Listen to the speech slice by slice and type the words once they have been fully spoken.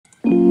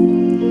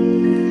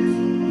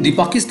The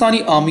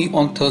Pakistani Army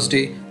on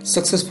Thursday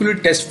successfully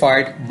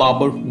test-fired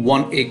Babur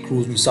 1A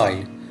cruise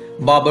missile.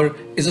 Babur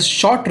is a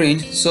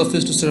short-range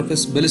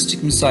surface-to-surface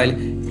ballistic missile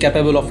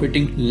capable of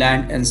hitting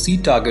land and sea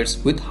targets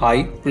with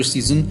high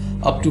precision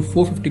up to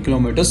 450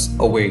 kilometers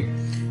away.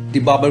 The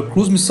Babur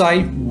cruise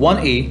missile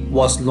 1A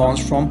was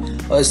launched from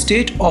a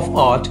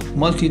state-of-art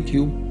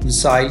multi-tube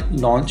missile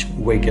launch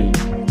vehicle.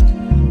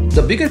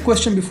 The bigger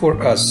question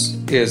before us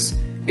is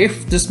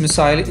if this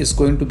missile is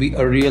going to be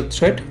a real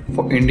threat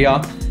for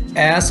India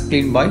as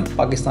claimed by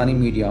Pakistani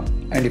media,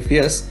 and if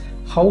yes,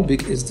 how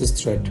big is this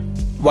threat?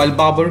 While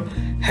Babur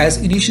has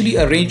initially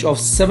a range of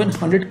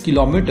 700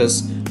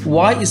 kilometers,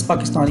 why is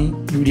Pakistani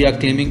media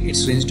claiming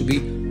its range to be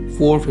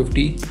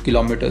 450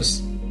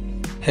 kilometers?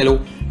 Hello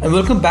and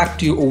welcome back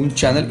to your own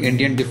channel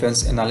Indian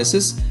Defense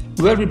Analysis,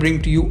 where we bring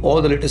to you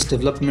all the latest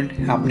development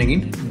happening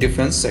in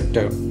defense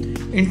sector.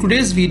 In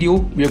today's video,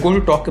 we are going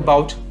to talk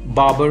about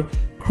Babur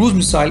cruise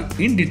missile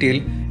in detail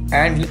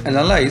and we'll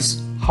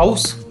analyze how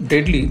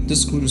deadly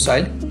this cruise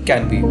missile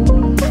can be.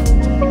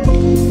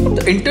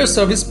 The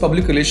Inter-Services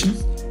Pubic Relation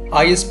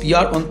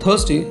ISPR on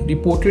Thursday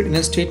reported in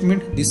a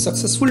statement the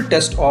successful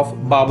test of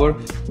Babur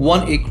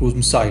 1A cruise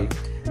missile.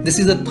 This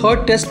is the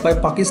third test by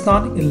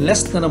Pakistan in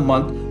less than a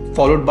month,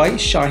 followed by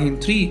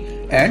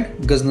Shaheen-3 and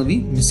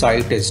Ghaznavi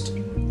missile test.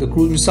 The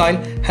cruise missile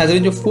has a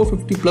range of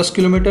 450 plus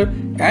kilometer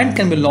and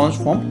can be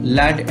launched from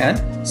land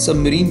and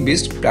submarine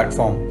based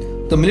platform.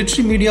 The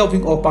military media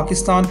wing of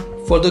Pakistan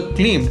further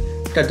claimed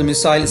that the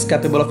missile is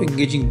capable of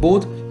engaging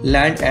both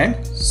land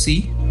and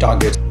sea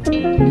targets.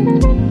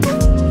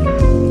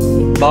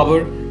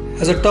 Babur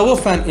has a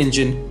turbofan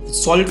engine with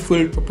solid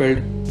fuel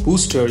propelled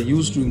booster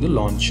used during the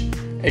launch.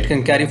 It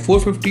can carry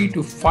 450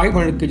 to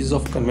 500 kg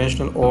of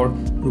conventional or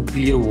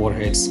nuclear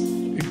warheads.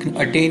 It can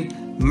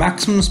attain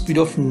maximum speed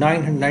of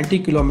 990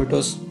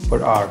 km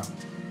per hour.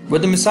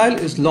 When the missile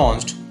is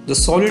launched, the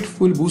solid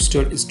fuel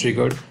booster is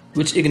triggered,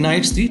 which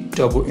ignites the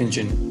turbo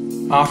engine.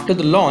 After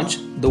the launch,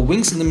 the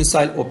wings in the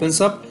missile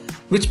opens up,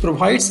 which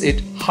provides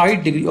it high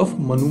degree of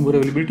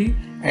maneuverability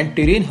and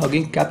terrain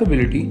hugging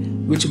capability,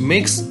 which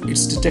makes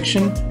its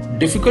detection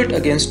difficult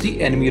against the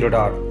enemy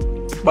radar.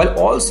 While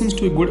all seems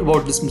to be good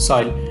about this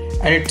missile,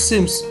 and it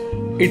seems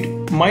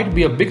it might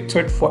be a big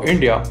threat for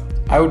India,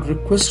 I would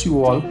request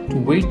you all to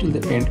wait till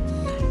the end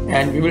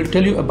and we will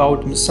tell you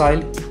about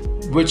missile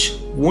which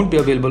won't be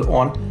available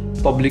on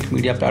public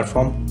media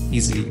platform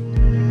easily.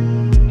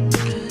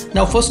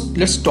 Now first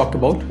let's talk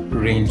about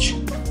range.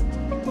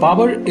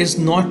 Babur is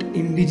not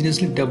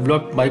indigenously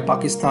developed by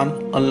Pakistan,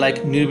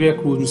 unlike Nirbhaya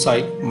cruise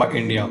missile by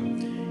India.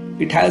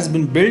 It has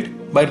been built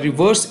by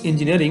reverse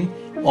engineering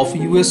of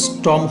US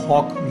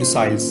Tomahawk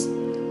missiles.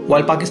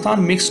 While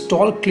Pakistan makes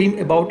tall claim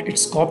about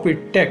its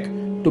cockpit tech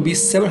to be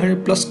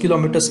 700 plus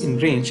kilometers in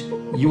range,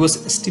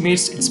 US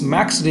estimates its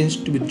max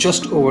range to be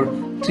just over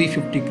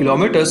 350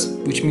 kilometers,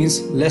 which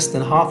means less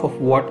than half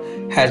of what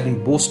has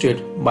been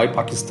boasted by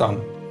Pakistan.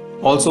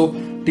 Also,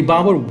 the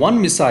Babur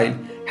 1 missile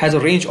has a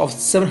range of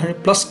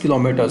 700 plus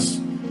kilometers.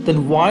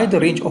 Then why the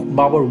range of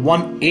Babur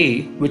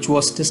 1A, which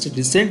was tested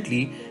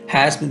recently,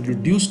 has been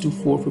reduced to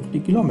 450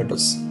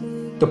 kilometers?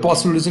 The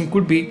possible reason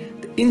could be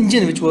the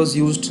engine which was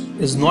used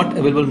is not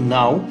available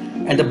now,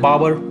 and the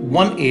Babur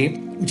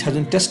 1A, which has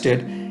been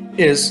tested,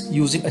 is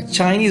using a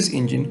Chinese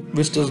engine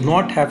which does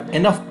not have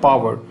enough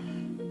power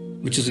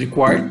which is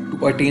required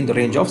to attain the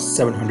range of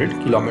 700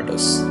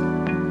 kilometers.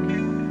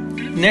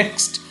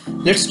 Next,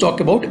 let's talk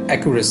about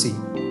accuracy.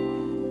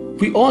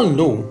 We all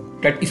know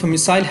that if a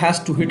missile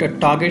has to hit a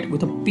target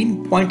with a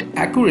pinpoint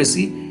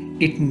accuracy,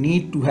 it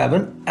needs to have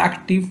an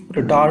active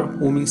radar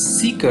homing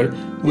seeker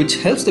which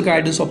helps the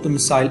guidance of the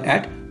missile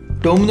at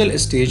terminal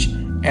stage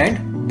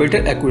and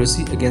better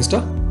accuracy against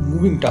a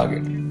moving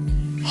target.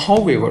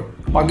 However,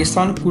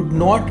 Pakistan could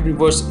not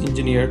reverse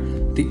engineer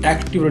the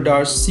active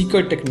radar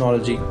seeker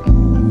technology.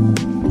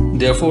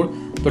 Therefore,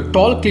 the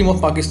tall claim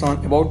of Pakistan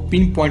about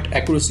pinpoint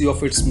accuracy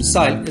of its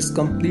missile is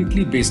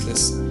completely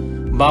baseless.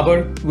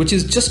 Babur, which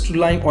is just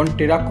relying on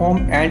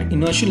Terracom and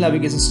inertial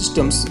navigation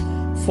systems,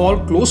 fall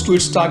close to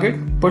its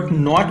target but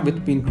not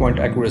with pinpoint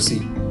accuracy.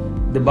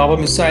 The Babur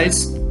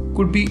missiles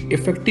could be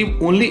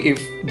effective only if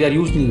they are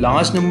used in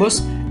large numbers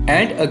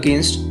and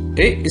against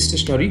a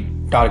stationary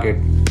target.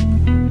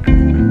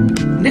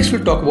 Next,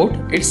 we'll talk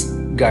about its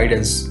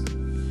guidance.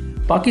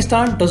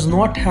 Pakistan does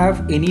not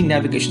have any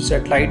navigation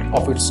satellite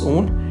of its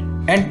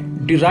own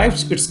and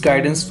derives its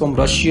guidance from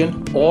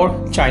Russian or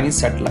Chinese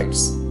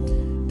satellites.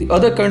 The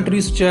other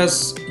countries such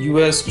as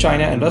US,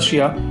 China and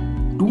Russia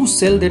do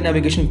sell their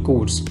navigation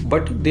codes,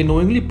 but they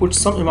knowingly put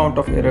some amount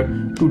of error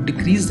to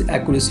decrease the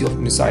accuracy of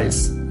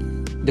missiles.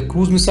 The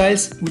cruise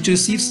missiles, which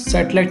receives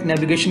satellite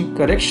navigation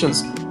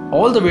corrections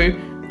all the way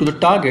to the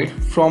target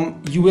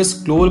from US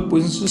Global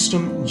Position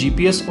System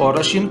GPS or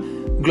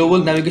Russian Global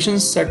Navigation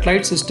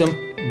Satellite System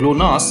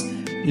GLONASS,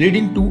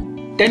 leading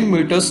to 10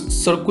 meters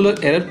circular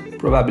error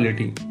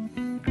probability.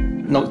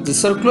 Now, the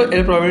circular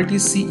error probability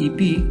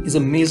CEP is a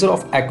measure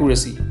of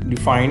accuracy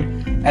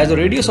defined as the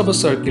radius of a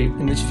circle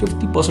in which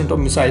 50% of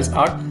missiles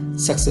are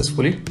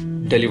successfully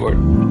delivered.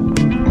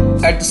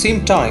 At the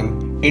same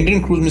time,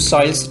 Indian cruise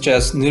missiles such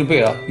as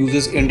Nirbhaya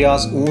uses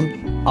India's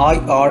own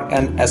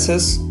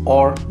IRNSS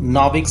or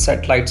Navik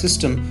satellite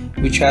system,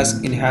 which has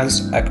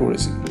enhanced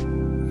accuracy.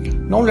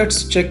 Now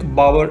let's check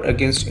Babur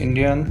against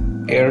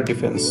Indian air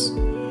defense.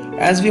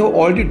 As we have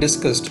already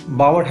discussed,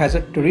 Babur has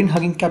a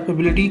terrain-hugging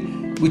capability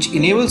which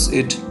enables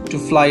it to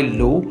fly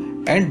low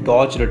and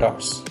dodge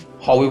radars.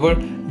 However,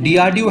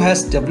 DRDO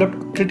has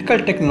developed critical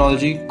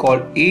technology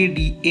called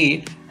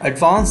ADA,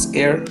 Advanced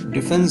Air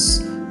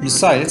Defense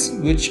Missiles,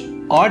 which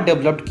are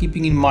developed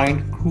keeping in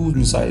mind cruise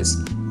missiles.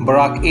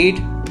 Barak 8,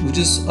 which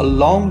is a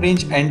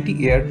long-range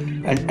anti-air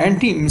and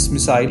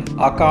anti-missile,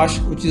 Akash,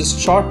 which is a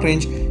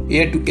short-range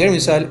air-to-air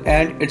missile,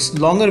 and its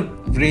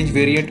longer-range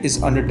variant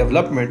is under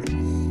development,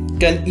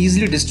 can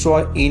easily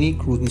destroy any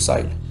cruise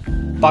missile.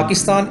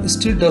 Pakistan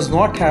still does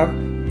not have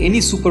any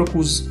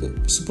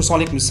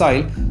supersonic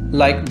missile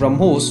like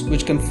BrahMos,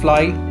 which can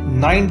fly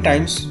 9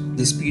 times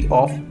the speed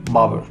of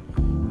Babur.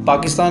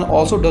 Pakistan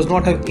also does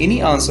not have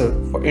any answer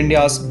for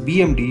India's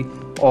BMD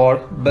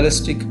or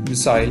ballistic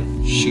missile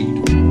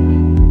shield.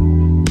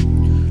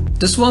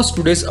 This was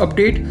today's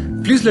update.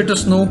 Please let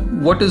us know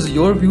what is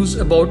your views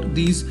about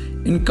these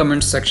in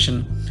comment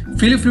section.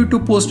 Feel free to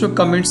post your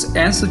comments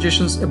and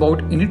suggestions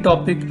about any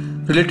topic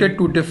related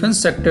to defense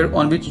sector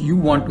on which you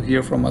want to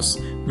hear from us.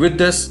 With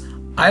this,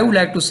 I would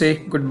like to say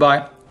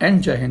goodbye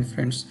and Jai Hind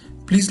friends.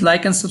 Please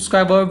like and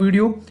subscribe our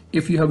video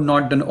if you have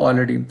not done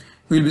already.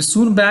 We will be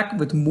soon back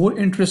with more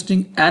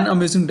interesting and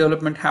amazing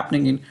development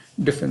happening in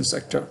defense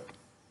sector.